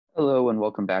Hello and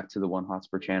welcome back to the One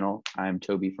Hotspur channel. I'm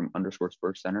Toby from underscore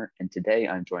Spurs Center, and today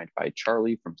I'm joined by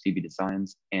Charlie from CB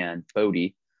Designs and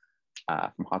Bodie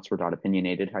from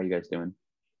Hotspur.opinionated. How you guys doing?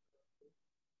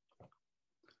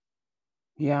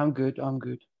 Yeah, I'm good. I'm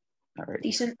good. All right.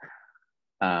 Decent.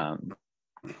 Let's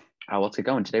get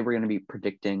going. Today we're going to be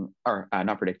predicting, or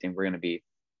not predicting, we're going to be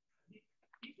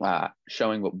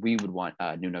showing what we would want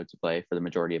Nuno to play for the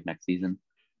majority of next season.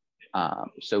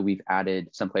 So we've added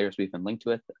some players we've been linked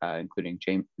with, including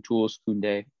Jules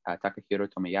Koundé, Takahiro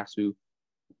Tomiyasu,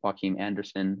 Joaquim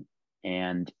Anderson,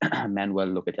 and Manuel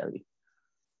Locatelli.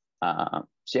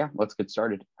 So yeah, let's get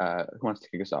started. Who wants to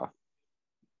kick us off?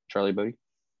 Charlie, Bodie?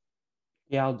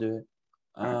 Yeah, I'll do it.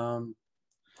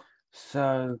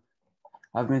 So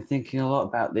I've been thinking a lot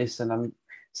about this, and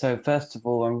first of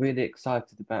all, I'm really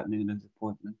excited about Nuno's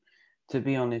appointment. To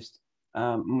be honest,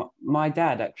 my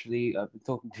dad actually, I've been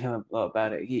talking to him a lot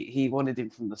about it. He wanted him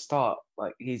from the start.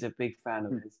 Like, he's a big fan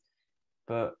of his.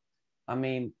 But I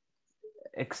mean,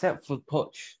 except for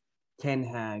Poch, Ten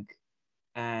Hag,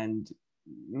 and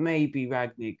maybe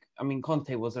Ragnick. I mean,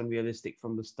 Conte was unrealistic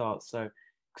from the start. So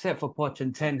except for Poch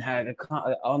and Ten Hag,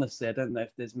 honestly, I don't know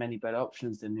if there's many better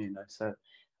options than Nuno. So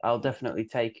I'll definitely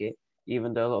take it,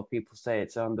 even though a lot of people say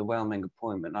it's an underwhelming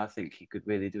appointment. I think he could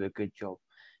really do a good job.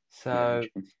 So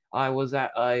I was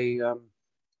on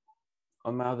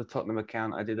my other Tottenham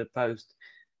account, I did a post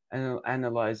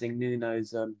analysing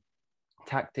Nuno's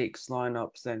tactics,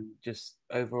 lineups, and just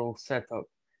overall setup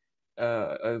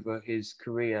over his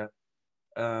career.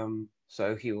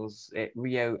 So he was at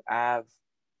Rio Ave.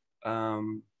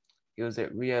 He was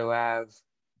at Rio Ave,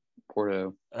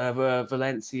 Porto,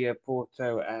 Valencia,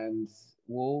 Porto, and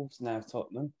Wolves. Now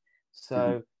Tottenham.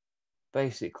 So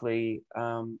basically,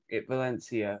 at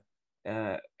Valencia,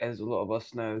 as a lot of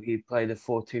us know, he played a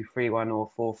 4-2-3-1 or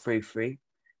 4-3-3,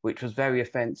 which was very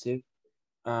offensive.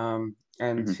 And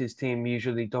his team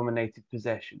usually dominated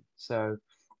possession. So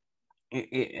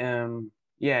it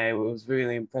was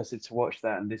really impressive to watch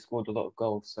that, and they scored a lot of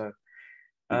goals. So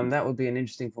that would be an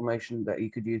interesting formation that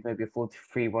you could use, maybe a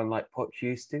 4-3-1 like Poch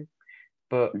used to.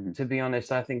 But to be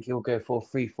honest, I think he'll go for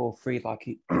 3-4-3 like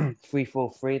he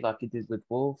 3-4-3 like he did with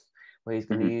Wolves, where he's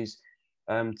going to use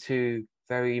two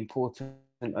very important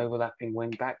overlapping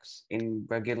wing backs in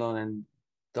Reguilon and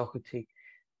Doherty.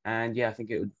 And yeah, I think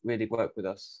it would really work with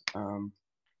us.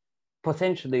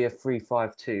 Potentially a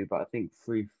 3-5-2, but I think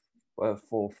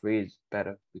 3-4-3 is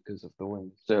better because of the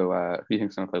wings. So who do you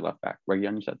think's going to play left back?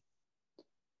 Reguilon, you said?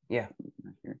 Yeah.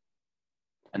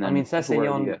 And then I mean,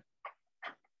 Sessegnon.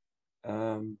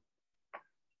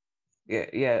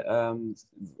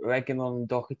 Reguilon and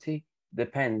Doherty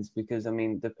depends, because I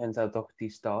mean, depends how Doherty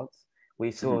starts.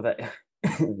 We saw that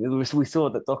we saw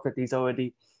that Doherty's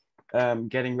already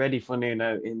getting ready for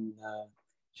Nuno in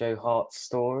Joe Hart's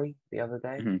story the other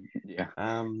day.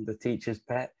 The teacher's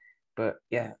pet. But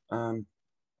yeah,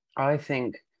 I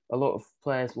think a lot of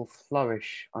players will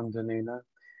flourish under Nuno,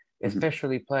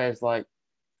 especially players like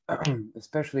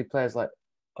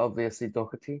obviously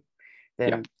Doherty.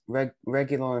 Then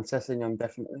Reguilon and Sessegnon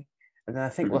definitely. And then I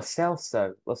think Lo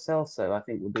Celso, I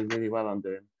think will do really well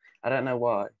under him. I don't know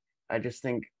why. I just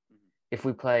think if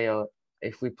we play for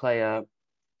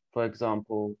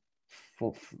example,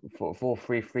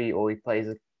 4-3-3, or he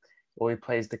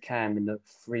plays the cam in the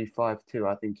 3-5-2,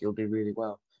 I think he'll do really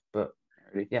well. But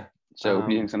yeah. So who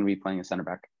do you think's going to be playing a centre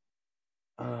back?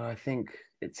 I think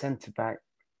it's centre back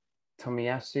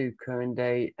Tomiyasu,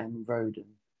 Koundé, and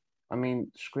Rodon. I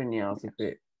mean, Skriniar's a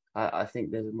bit. I think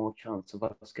there's more chance of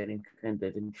us getting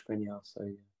Koundé than Skriniar. So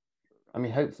yeah. I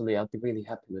mean, hopefully, I'll be really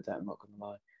happy with that. I'm not going to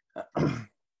lie.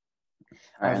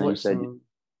 And you said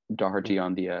Doherty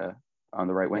on the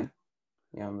right wing.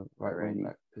 Yeah, on the right wing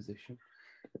back position.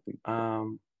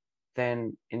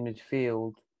 Then in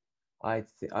midfield, I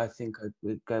think I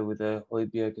would go with a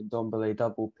Højbjerg and Ndombele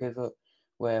double pivot,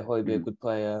 where Højbjerg would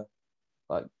play a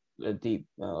deep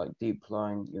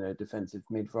line, defensive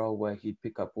mid role, where he'd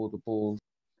pick up all the balls.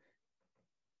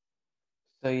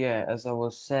 So yeah, as I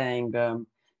was saying,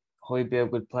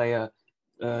 Højbjerg would play a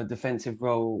defensive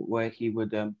role where he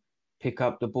would pick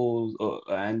up the balls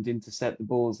and intercept the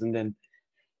balls, and then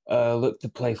look to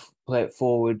play it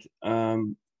forward,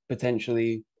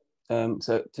 potentially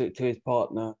so to his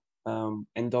partner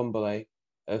Ndombele,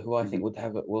 who I think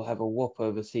will have a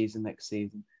whopper season next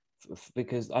season,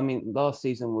 because I mean, last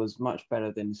season was much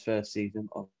better than his first season.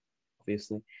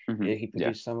 Obviously, he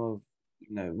produced some of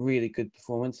really good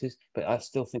performances, but I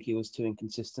still think he was too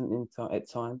inconsistent at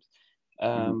times.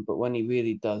 But when he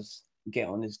really does get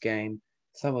on his game,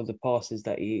 some of the passes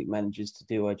that he manages to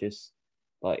do are just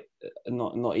like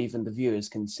not even the viewers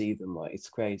can see them. Like, it's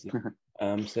crazy.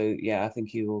 So yeah, I think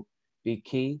he will be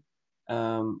key.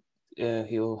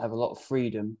 He'll have a lot of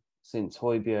freedom since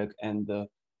Højbjerg and the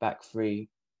back three,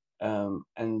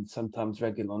 and sometimes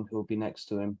Reguilon, who will be next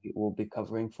to him, he will be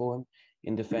covering for him.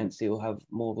 In defence, he will have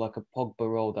more like a Pogba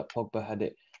role that Pogba had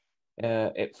it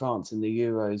at France in the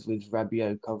Euros with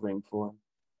Rabiot covering for him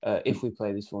if we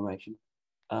play this formation.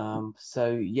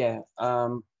 So yeah,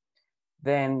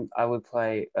 then I would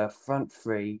play a front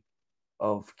three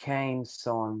of Kane,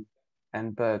 Son,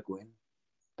 and Bergwijn.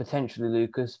 Potentially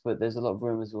Lucas, but there's a lot of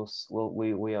rumours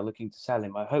we are looking to sell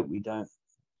him. I hope we don't.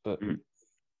 But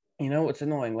you know what's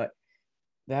annoying? Like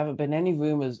there haven't been any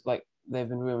rumours. Like there have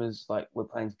been rumours like we're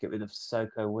planning to get rid of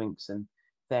Soko, Winks, and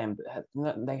them,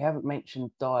 but they haven't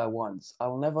mentioned Dyer once. I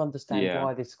will never understand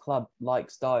why this club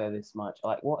likes Dyer this much.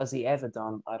 Like what has he ever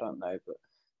done? I don't know. But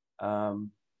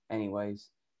anyways,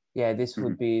 yeah, this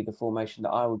would be the formation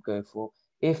that I would go for.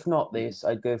 If not this,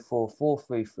 I'd go for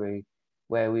 4-3-3,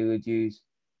 where we would use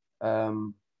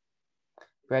Reguilon,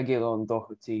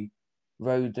 Doherty,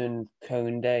 Roden,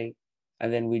 Koundé,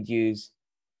 and then we'd use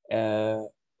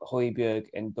Højbjerg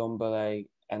and Ndombele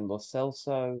and Lo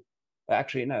Celso.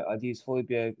 Actually, no, I'd use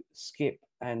Højbjerg, Skip,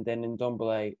 and then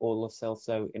Ndombele or Lo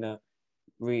Celso in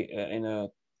a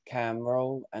cam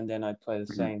role, and then I'd play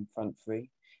the same front three.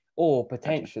 Or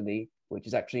potentially, which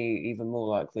is actually even more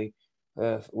likely,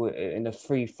 in a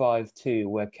 3-5-2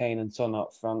 where Kane and Son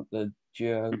up front, the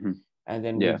duo, and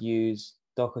then we'd use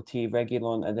Doherty,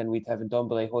 Reguilon, and then we'd have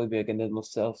Ndombele, Højbjerg, and then Lo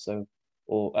Celso,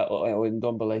 or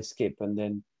Ndombele, Skip, and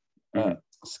then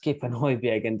Skip and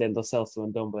Højbjerg, and then Lo Celso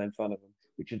and Ndombele in front of them,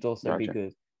 which would also be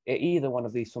good. Either one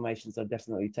of these formations I'd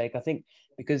definitely take. I think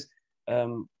because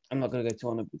I'm not going to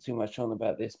go too much on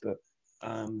about this, but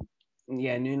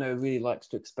yeah, Nuno really likes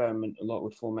to experiment a lot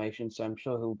with formation, so I'm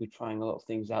sure he'll be trying a lot of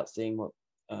things out, seeing what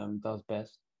does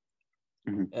best.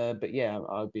 But yeah,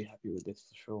 I'd be happy with this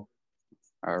for sure.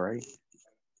 All right.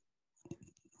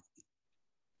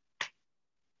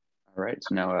 All right.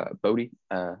 So now Bodhi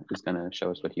is going to show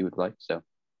us what he would like. So.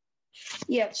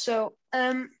 Yeah. So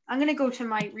I'm going to go to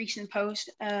my recent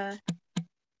post. I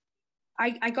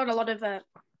got a lot of it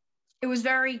was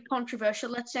very controversial,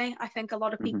 let's say. I think a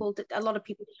lot of people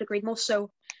disagreed, more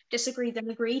so disagreed than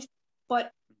agreed.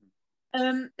 But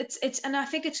it's and I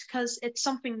think it's because it's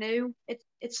something new.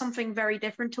 It's something very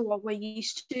different to what we're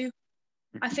used to.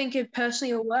 I think it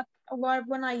personally will work.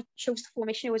 When I chose the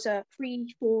formation, it was a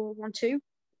 3-4-1-2.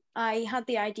 I had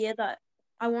the idea that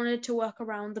I wanted to work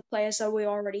around the players that we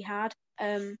already had.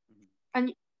 And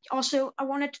also I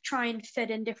wanted to try and fit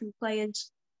in different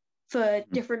players for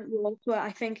different roles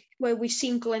where we've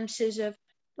seen glimpses of,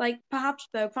 like perhaps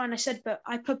Bergwijn. But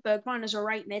I put Bergwijn as a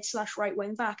right mid / right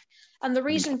wing back, and the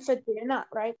reason for doing that,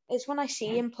 right, is when I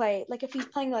see him play, like if he's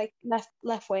playing like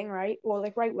left wing, right, or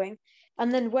like right wing,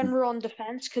 and then when we're on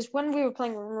defense, because when we were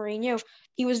playing with Mourinho,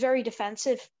 he was very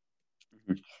defensive.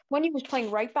 When he was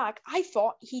playing right back, I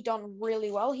thought he done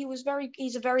really well.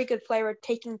 He's a very good player at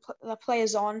taking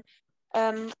players on.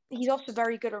 He's also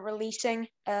very good at releasing.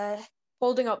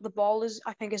 Holding up the ball is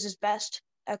his best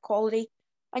quality.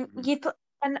 And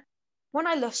when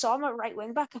I saw him at right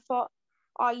wing back, I thought,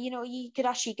 you could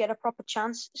actually get a proper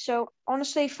chance. So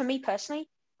honestly, for me personally,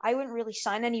 I wouldn't really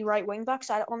sign any right wing backs.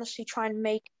 I'd honestly try and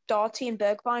make Doherty and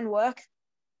Bergwijn work.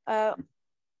 I'd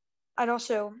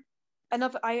also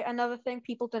another thing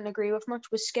people didn't agree with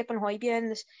much was Skip and Højbjerg in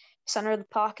the center of the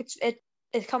park. It's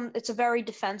a very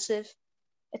defensive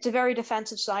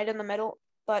side in the middle,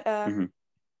 but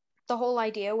the whole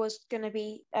idea was going to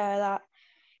be that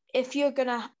if you're going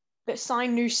to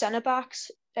sign new centre backs,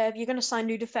 if you're going to sign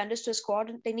new defenders to the squad,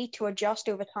 they need to adjust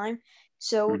over time.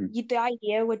 So the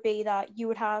idea would be that you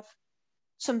would have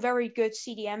some very good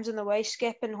CDMs in the way.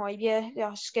 Skip and Højbjerg.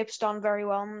 Yeah, Skip's done very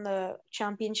well in the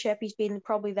championship. He's been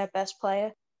probably their best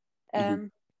player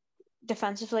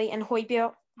defensively. And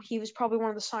Højbjerg, he was probably one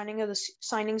of the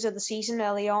signings of the season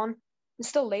early on. And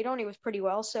still late on, he was pretty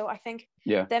well. So I think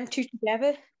them two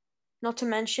together, not to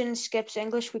mention Skip's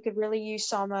English, we could really use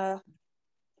some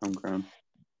homegrown.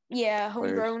 Yeah,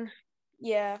 homegrown.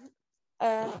 Players.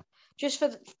 Yeah. Just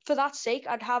for that sake,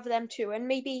 I'd have them too, and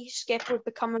maybe Skip would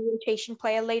become a rotation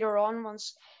player later on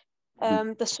once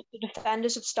the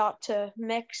defenders would start to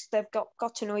mix. They've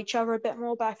got to know each other a bit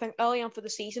more. But I think early on for the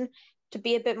season, to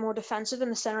be a bit more defensive in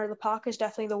the center of the park is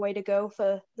definitely the way to go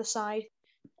for the side.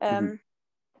 And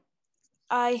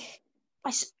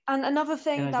another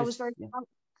thing that was very.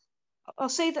 I'll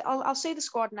say the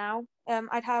squad now.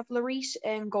 I'd have Lloris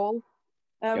in goal.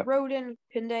 Roden,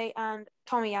 Koundé, and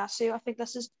Tomiyasu. I think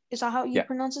is that how you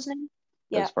pronounce his name?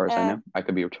 Yeah. As far as I know, I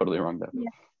could be totally wrong though. Yeah.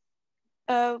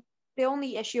 the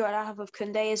only issue I have with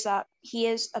Koundé is that he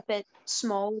is a bit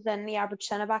smaller than the average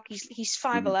centre back. He's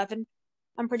 5'11",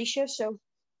 I'm pretty sure. So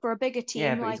for a bigger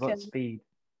team but he's got speed.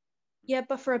 Yeah,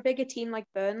 but for a bigger team like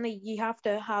Burnley, you have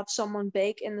to have someone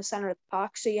big in the centre of the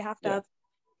park. So you have to have,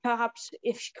 perhaps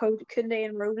if Koundé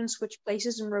and Rodon switch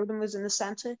places and Rodon was in the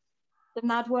centre, then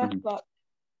that'd work. But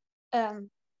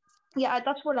yeah,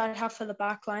 that's what I'd have for the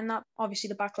back line. That obviously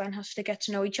the back line has to get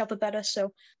to know each other better.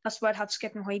 So that's why I'd have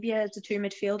Skip and Højbjerg as the two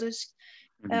midfielders.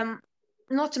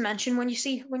 Not to mention when you've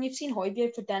seen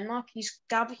Højbjerg for Denmark, he's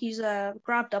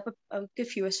grabbed up a good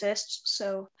few assists.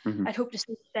 So I'd hope to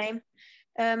see the same.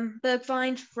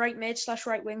 Bergwijn, right mid /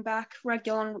 right wing back.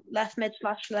 Reguilon, left mid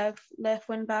 / left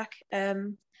wing back.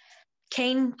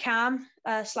 Kane, cam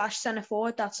 / centre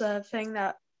forward. That's a thing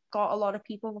that got a lot of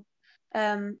people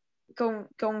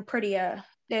going pretty.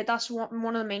 That's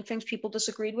one of the main things people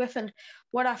disagreed with. And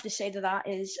what I have to say to that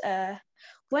is,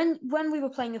 when we were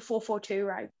playing a 4-4-2,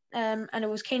 right, and it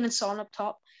was Kane and Son up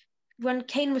top. When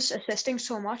Kane was assisting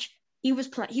so much, he was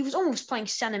almost playing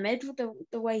centre mid with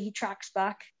the way he tracks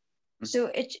back.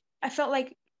 So I felt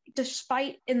like,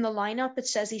 despite in the lineup it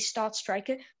says he starts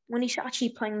striker, when he's actually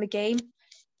playing the game,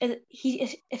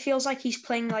 it feels like he's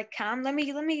playing like Cam. Let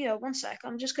me 1 sec.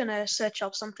 I'm just gonna search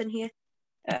up something here.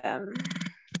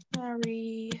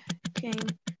 Harry Kane.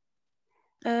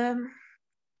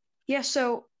 Yeah.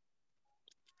 So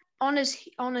on his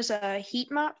heat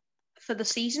map for the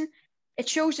season, it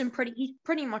shows him he's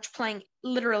pretty much playing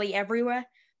literally everywhere.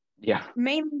 Yeah.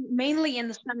 Mainly in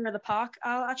the center of the park.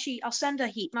 I'll send a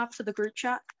heat map for the group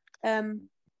chat.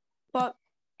 But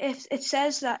if it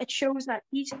says that, it shows that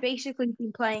he's basically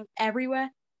been playing everywhere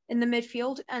in the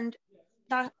midfield, and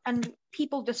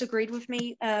people disagreed with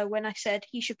me when I said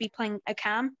he should be playing a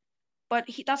cam, but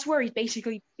that's where he's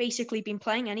basically been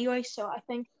playing anyway. So I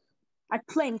think I'd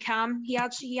play him cam. He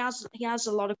has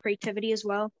a lot of creativity as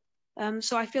well.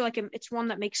 So I feel like it's one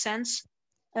that makes sense.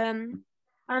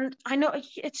 And I know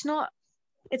it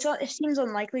seems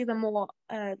unlikely the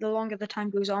longer the time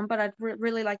goes on, but I'd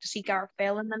really like to see Gareth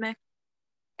Bale in the mix.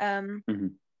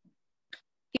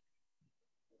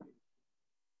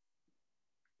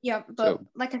 Yeah, but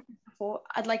like I said before,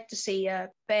 I'd like to see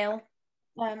Bale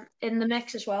in the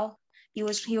mix as well. He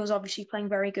was obviously playing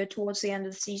very good towards the end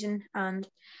of the season, and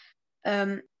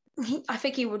I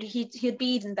think he'd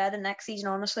be even better next season,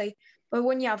 honestly. But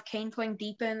when you have Kane playing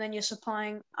deeper, and then you're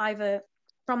supplying either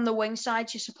from the wing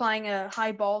sides, you're supplying a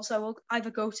high ball, so we'll either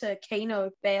go to Kane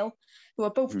or Bale, who are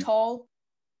both tall,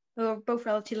 who are both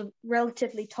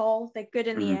relatively tall. They're good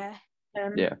in the air.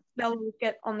 Bale will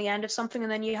get on the end of something,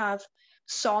 and then you have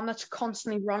Son that's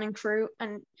constantly running through,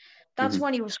 and that's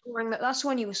when he was scoring. That's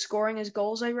when he was scoring his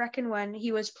goals, I reckon, when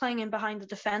he was playing in behind the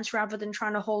defense rather than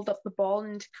trying to hold up the ball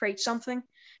and create something,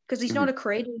 because he's not a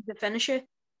creator, he's a finisher.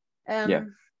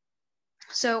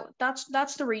 So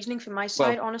that's the reasoning from my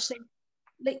side, honestly.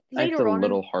 It's a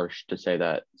little harsh to say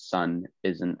that Son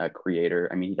isn't a creator.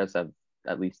 I mean, he does have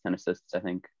at least 10 assists, I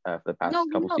think, for the past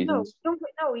couple seasons.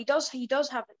 No, he does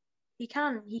have it. He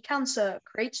can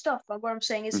create stuff. But what I'm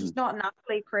saying is he's not an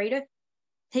athlete creator.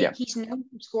 He's known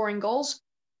for scoring goals.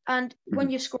 And when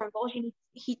you're scoring goals,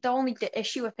 the only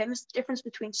issue with him is the difference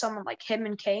between someone like him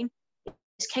and Kane.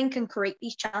 Is Kane can create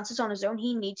these chances on his own.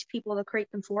 He needs people to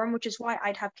create them for him, which is why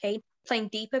I'd have Kane playing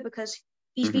deeper, because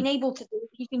he's been able to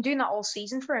he's been doing that all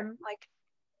season for him.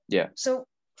 So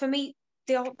for me,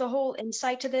 the whole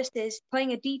insight to this is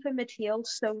playing a deeper midfield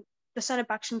so the centre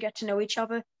backs can get to know each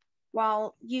other,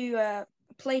 while you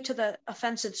play to the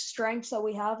offensive strengths that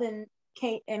we have in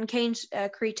Kane's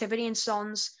creativity and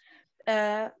Son's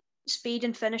speed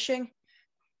and finishing.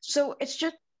 So it's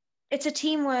a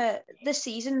team where this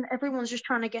season everyone's just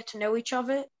trying to get to know each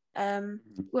other.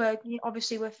 Where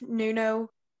obviously with Nuno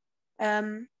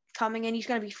coming in, he's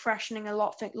going to be freshening a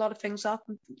lot of things up.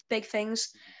 Big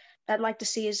things I'd like to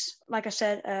see is, like I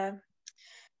said,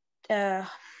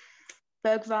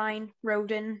 Bergwijn,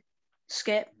 Rodon,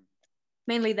 Skip,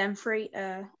 mainly them three,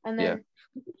 and then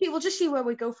we'll just see where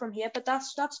we go from here. But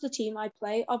that's the team I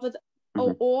play.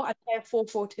 Or I play a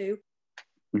 4-4-2.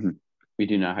 We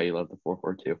do know how you love the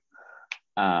 4-4-2.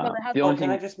 The only thing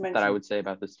that I would say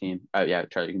about this team,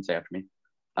 Charlie, you can say after me,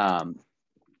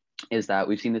 is that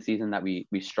we've seen this season that we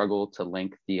struggle to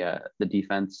link the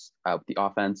defense with the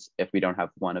offense if we don't have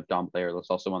one of Dom Player that's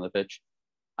also on the pitch.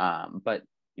 But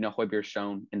Højbjerg's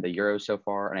shown in the Euros so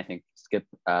far, and I think Skip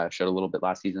showed a little bit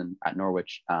last season at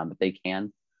Norwich that they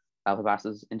can alpha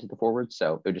passes into the forwards.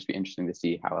 So it would just be interesting to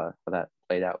see how that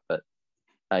played out. But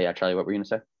Charlie, what were you going to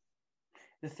say?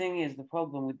 The thing is, the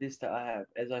problem with this that I have,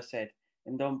 as I said,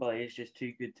 Ndombele is just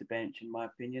too good to bench, in my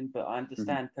opinion. But I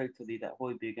understand totally that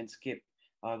Højbjerg and Skip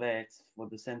are there for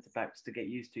the centre backs to get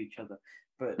used to each other.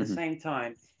 But at the Mhm. same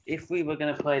time, if we were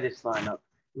going to play this lineup,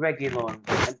 Reguilon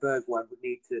and Bergwijn would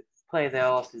need to play their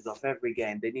asses off every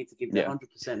game. They need to give their Yeah.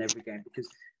 100% every game because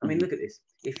I mean, Mhm. look at this.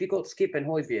 If you got Skip and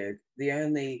Højbjerg, the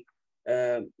only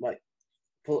the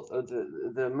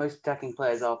most attacking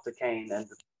players after Kane and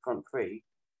the front three,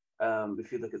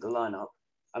 if you look at the lineup,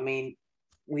 I mean,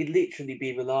 we'd literally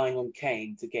be relying on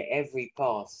Kane to get every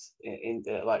pass we'd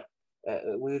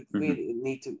Mhm. really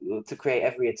need to create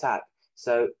every attack.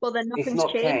 So Well, then if nothing's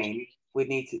not changed. Kane, we'd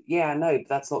need to. Yeah, I know, but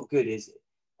that's not good, is it?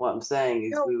 What I'm saying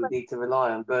is No, we would but need to rely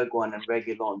on Bergwijn and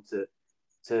Reguilon to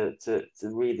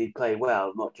really play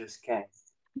well, not just Kane.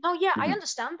 no, yeah, I Mhm.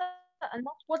 understand that, and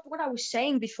that's what I was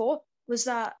saying before was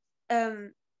that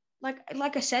um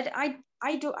like I said, I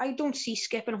don't see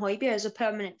Skip and Højbjerg as a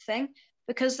permanent thing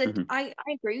because Mhm. I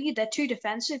agree with you, they're too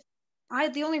defensive.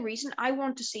 The only reason I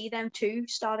want to see them two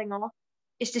starting off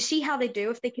is to see how they do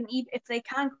if they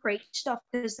can create stuff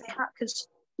because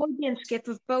Højbjerg and Skip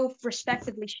have both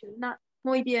respectively shown that.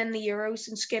 Højbjerg in the Euros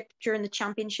and Skip during the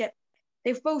Championship,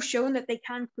 they've both shown that they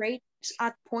can create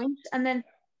at points, and then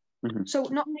Mhm. so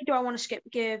not only do I want to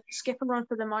give Skip a run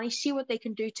for the money, see what they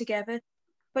can do together,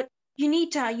 but you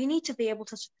need to be able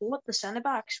to support the centre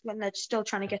backs when they're still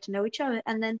trying to get to know each other.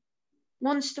 And then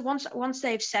once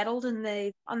they've settled and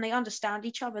they understand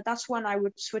each other, that's when I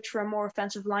would switch for a more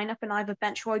offensive lineup and either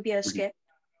bench Højbjerg or Mhm. Skip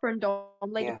for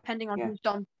Ndombele, Yeah, depending on yeah.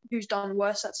 who's done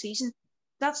worse that season. Mhm.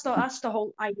 That's the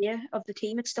whole idea of the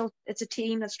team. It's a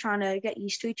team that's trying to get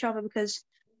used to each other because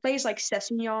players like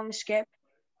Sessegnon, Skip,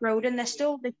 Roden, they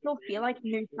still feel like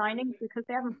new signings because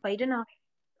they haven't played enough.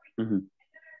 Mhm.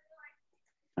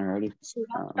 Alrighty. So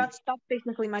Um, that's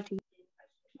basically my team.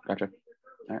 gotcha.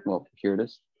 All right. Well, here it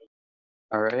is.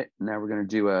 All right. Now we're gonna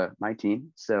do my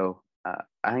team. So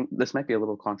I think this might be a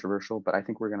little controversial, but I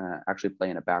think we're gonna actually play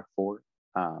in a back four.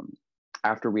 Um,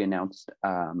 after we announced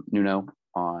Nuno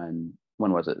on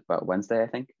when was it? About Wednesday, I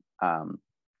think. Um,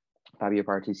 Fabio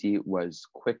Partisi was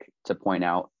quick to point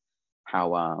out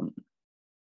how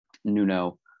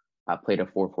Nuno played a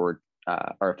 4-4 or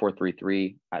a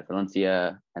 4-3-3 at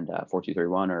Valencia and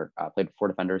 4-2-3-1, or played four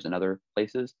defenders in other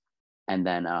places. And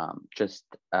then just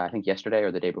I think yesterday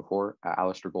or the day before,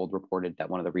 Alistair Gold reported that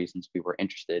one of the reasons we were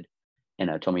interested in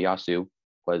Tomiyasu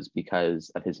was because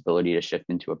of his ability to shift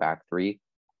into a back three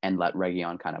and let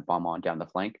Reguilon kind of bomb on down the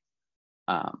flank.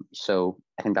 So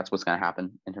I think that's what's going to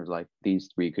happen in terms of like these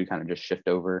three could kind of just shift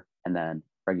over, and then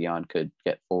Reguilon could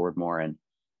get forward more and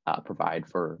provide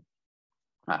for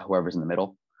whoever's in the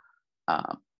middle.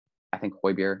 Um, I think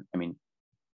Højbjerg, I mean,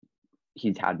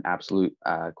 he's had an absolute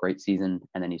great season,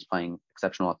 and then he's playing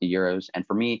exceptional at the Euros. And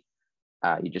for me,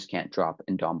 you just can't drop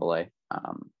Ndombele.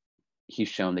 He's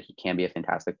shown that he can be a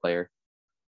fantastic player.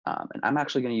 And I'm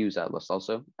actually going to use Lo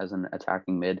Celso as an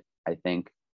attacking mid.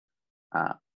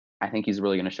 Uh, I think he's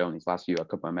really going to show in these last few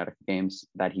Copa America games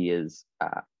that he is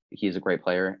a great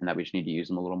player, and that we just need to use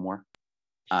him a little more.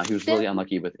 He was really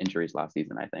unlucky with injuries last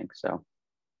season, I think. So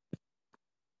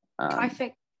I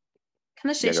think. Can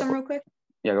I say yeah, something real quick?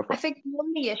 Yeah, go for I it. think the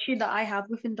only issue that I have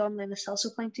with Ndombele and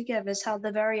Celso playing together is how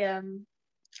they're very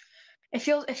it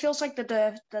feels like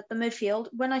the midfield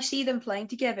when I see them playing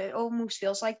together, it almost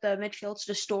feels like the midfield's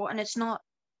distort and it's not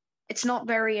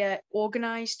very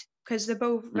organized because they're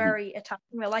both Mhm. very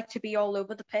attacking. They like to be all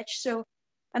over the pitch. So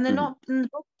and Mhm.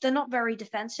 they're not very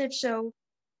defensive. So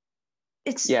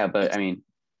Yeah, but it's I mean,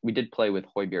 we did play with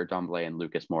Højbjerg, Dombele, and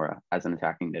Lucas Moura as an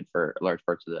attacking mid for large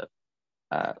parts of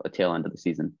the tail end of the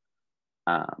season.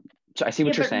 So I see yeah,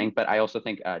 what you're but saying, but I also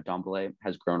think Dombele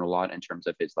has grown a lot in terms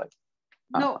of his like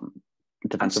no, um, I'm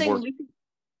defensive saying work.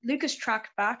 Lucas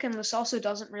tracked back and this also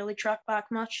doesn't really track back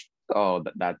much. Oh,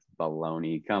 that's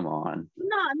baloney. Come on.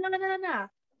 No.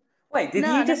 Wait, did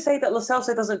you No, no. just say that Lo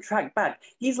Celso doesn't track back?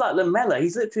 He's like Lamella.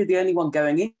 He's literally the only one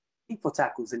going in for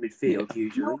tackles in Yeah. midfield No,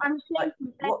 usually. I'm saying Like,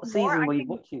 compared what to Moore, season I were you think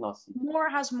watching last season? Moore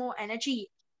has more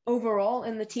energy overall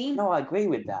in the team. No, I agree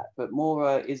with that, but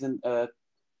Mora isn't.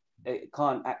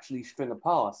 Can't actually string a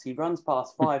pass. He runs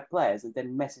past five players and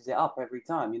then messes it up every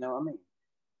time. You know what I mean?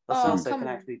 Lo Oh, Celso come can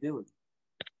on. actually do it.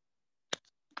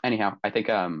 Anyhow, I think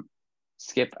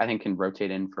Skip can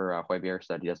rotate in for Højbjerg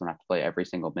so that he doesn't have to play every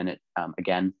single minute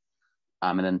again.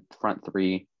 And then front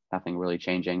three, nothing really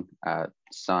changing.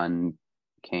 Son,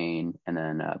 Kane, and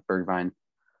then Bergwijn.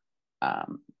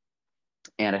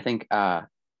 And I think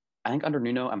under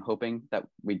Nuno, I'm hoping that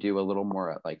we do a little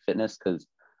more like fitness, because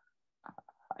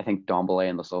I think Dombele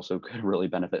and Lo Celso could really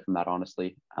benefit from that.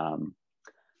 Honestly,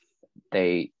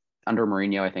 they under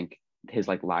Mourinho, I think his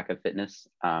like lack of fitness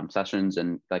sessions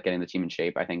and like getting the team in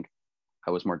shape, I think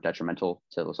was more detrimental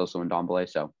to Lo Celso and Dombele.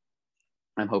 So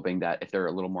I'm hoping that if they're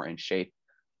a little more in shape,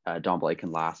 Domblé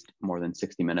can last more than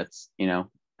 60 minutes,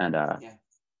 and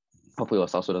hopefully Lo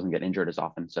Celso doesn't get injured as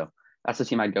often. So that's the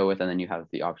team I'd go with. And then you have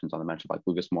the options on the bench of like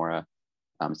Lucas Moura,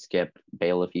 Skip,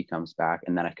 Bale if he comes back.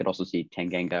 And then I could also see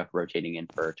Tanganga rotating in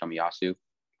for Tomiyasu.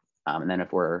 And then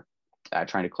if we're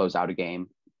trying to close out a game,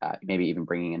 maybe even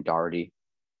bringing in Doherty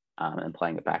and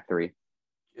playing a back three.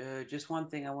 Just one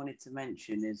thing I wanted to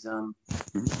mention is,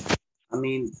 I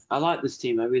mean, I like this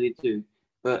team, I really do.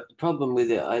 But the problem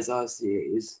with it, as I see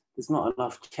it, is there's not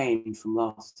enough change from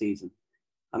last season.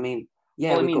 I mean,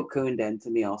 we've got Koundé and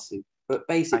Tomiyasu, but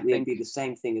basically it'd be the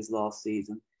same thing as last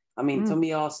season. I mean,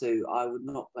 Tomiyasu, I would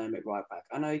not play him at right back.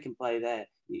 I know he can play there.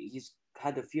 He's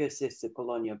had a few assists at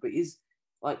Bologna, but he's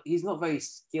not very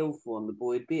skillful on the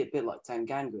ball. It'd be a bit like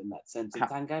Tanganga in that sense. And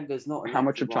Tanganga's not. How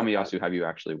much of Tomiyasu have you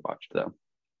actually watched, though?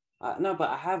 No, but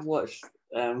I have watched.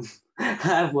 I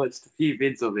have watched a few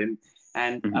vids of him,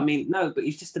 and I mean, no, but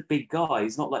he's just a big guy.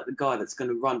 He's not like the guy that's going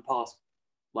to run past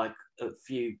like a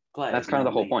few players. That's kind of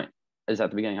the whole point. Is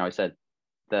at the beginning how I said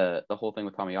the whole thing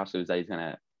with Tomiyasu is that he's going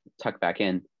to tuck back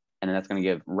in, and then that's going to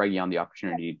give Reguilon the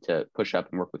opportunity to push up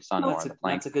and work with Son more on the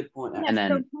flank. That's a good point. And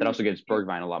then that also gives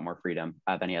Bergwijn a lot more freedom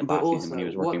than he had last season when he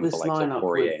was working with the likes of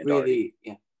Poirier and Doherty.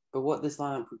 But what this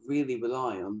lineup would really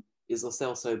rely on is Lo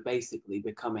Celso basically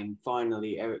becoming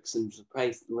finally Eriksen's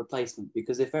replacement.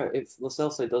 Because if Lo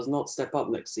Celso does not step up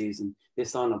next season,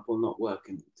 this lineup will not work.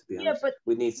 And to be honest,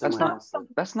 we need someone else.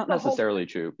 That's not necessarily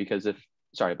true because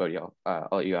sorry, Bodie, I'll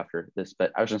let you after this,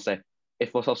 but I was going to say,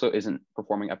 if Lo Celso isn't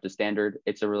performing up to standard,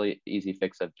 it's a really easy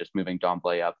fix of just moving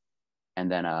Domblé up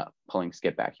and then pulling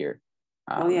Skip back here.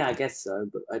 I guess so,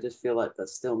 but I just feel like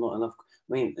that's still not enough.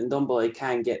 I mean, and Domblé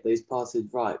can get those passes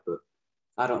right, but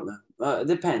I don't know. It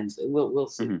depends. We'll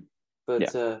see. Mm-hmm.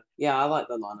 But I like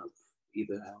the lineup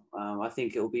either how. I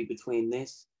think it'll be between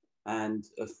this and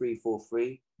a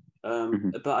 3-4-3.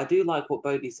 But I do like what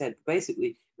Bodie said.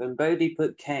 Basically, when Bodie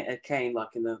put Kane like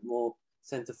in a more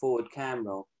centre forward cam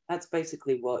role, that's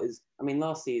basically what is. I mean,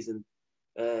 last season,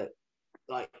 the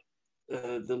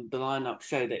lineup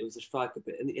showed that it was a striker,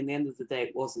 but in the end of the day,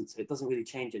 it wasn't. So it doesn't really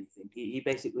change anything. He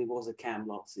basically was a cam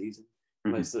last season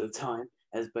most of the time,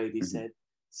 as Bodie said.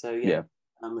 So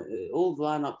all the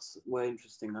lineups were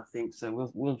interesting, I think. So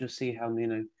we'll just see how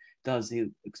Nuno does. He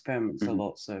experiments a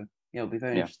lot, so it'll be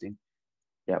very interesting.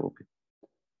 Yeah, it will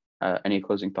be. Any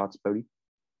closing thoughts, Bodie?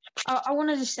 I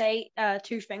wanted to say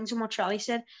two things on what Charlie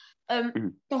said.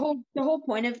 The whole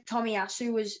point of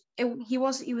Tomiyasu was he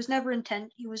was never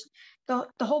intent. He was the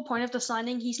whole point of the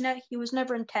signing. He was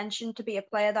never intention to be a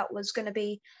player that was going to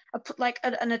be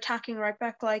an attacking right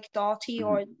back like Doherty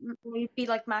or maybe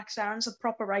like Max Aarons, a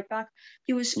proper right back.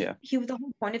 The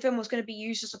whole point of him was going to be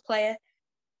used as a player.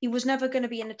 He was never going to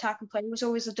be an attacking player. He was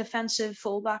always a defensive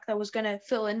fullback that was going to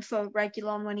fill in for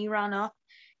Reguilon when he ran up.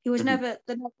 He was never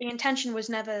the intention was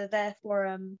never there for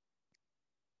a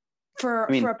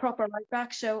proper right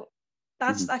back. So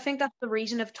that's I think that's the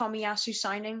reason of Tomiyasu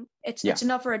signing. It's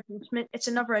another adjustment. It's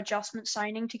another adjustment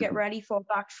signing to get ready for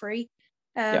back three.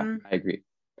 I agree.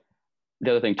 The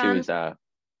other thing too is I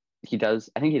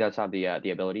think he does have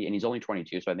the ability, and he's only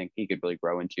 22, so I think he could really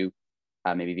grow into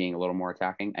maybe being a little more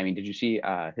attacking. I mean, did you see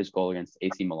his goal against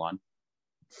AC Milan?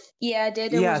 Yeah, I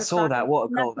did. I saw that. What a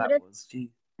goal that was!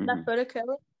 Left footer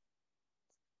curler.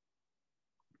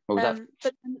 What was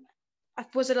that?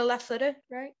 But was it a left footer,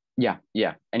 right? Yeah,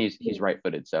 and he's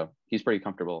right-footed, so he's pretty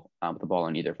comfortable with the ball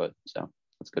on either foot. So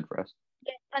that's good for us.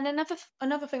 Yeah, and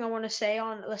another thing I want to say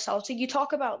on Lo Celso, you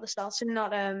talk about Lo Celso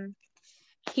not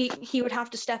he would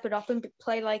have to step it up and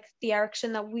play like the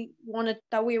Eriksen that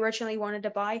we originally wanted to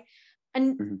buy.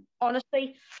 And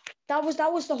honestly, that was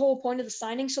the whole point of the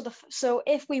signing. So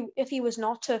if he was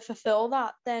not to fulfill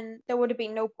that, then there would have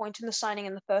been no point in the signing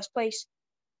in the first place,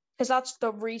 because that's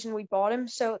the reason we bought him.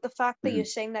 So the fact that you're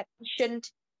saying that he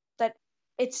shouldn't, that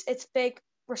it's big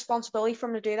responsibility for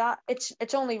him to do that,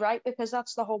 it's only right, because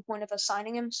that's the whole point of us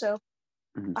signing him. So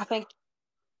I think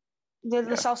Lo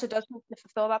Celso does have to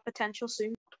fulfill that potential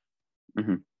soon.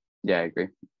 Yeah, I agree.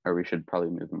 Or we should probably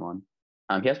move him on.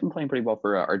 He has been playing pretty well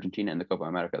for Argentina in the Copa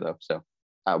America, though. So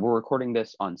we're recording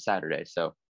this on Saturday,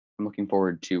 so I'm looking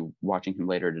forward to watching him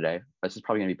later today. This is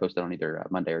probably going to be posted on either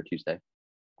Monday or Tuesday.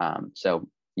 So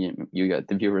the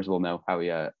viewers will know how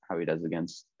he does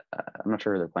against. I'm not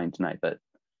sure who they're playing tonight, but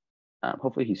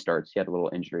hopefully he starts. He had a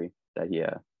little injury that he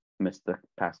missed the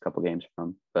past couple games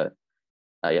from, but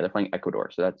they're playing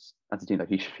Ecuador, so that's a team that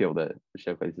he should be able to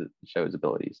show his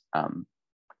abilities.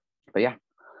 But yeah.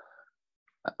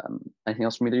 Anything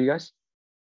else from either of you guys?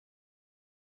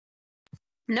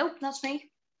 Nope, that's me.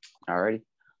 Alrighty.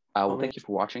 Well, thank you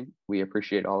for watching. We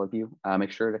appreciate all of you.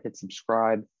 Make sure to hit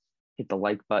subscribe, hit the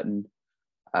like button,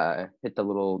 hit the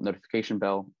little notification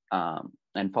bell,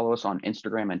 and follow us on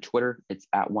Instagram and Twitter. It's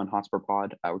at One Hotspur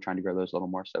Pod. We're trying to grow those a little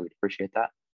more, so we'd appreciate that.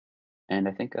 And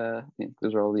I think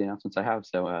those are all the announcements I have.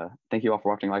 So thank you all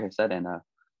for watching, like I said, and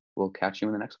we'll catch you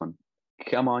in the next one.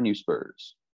 Come on, you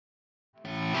Spurs.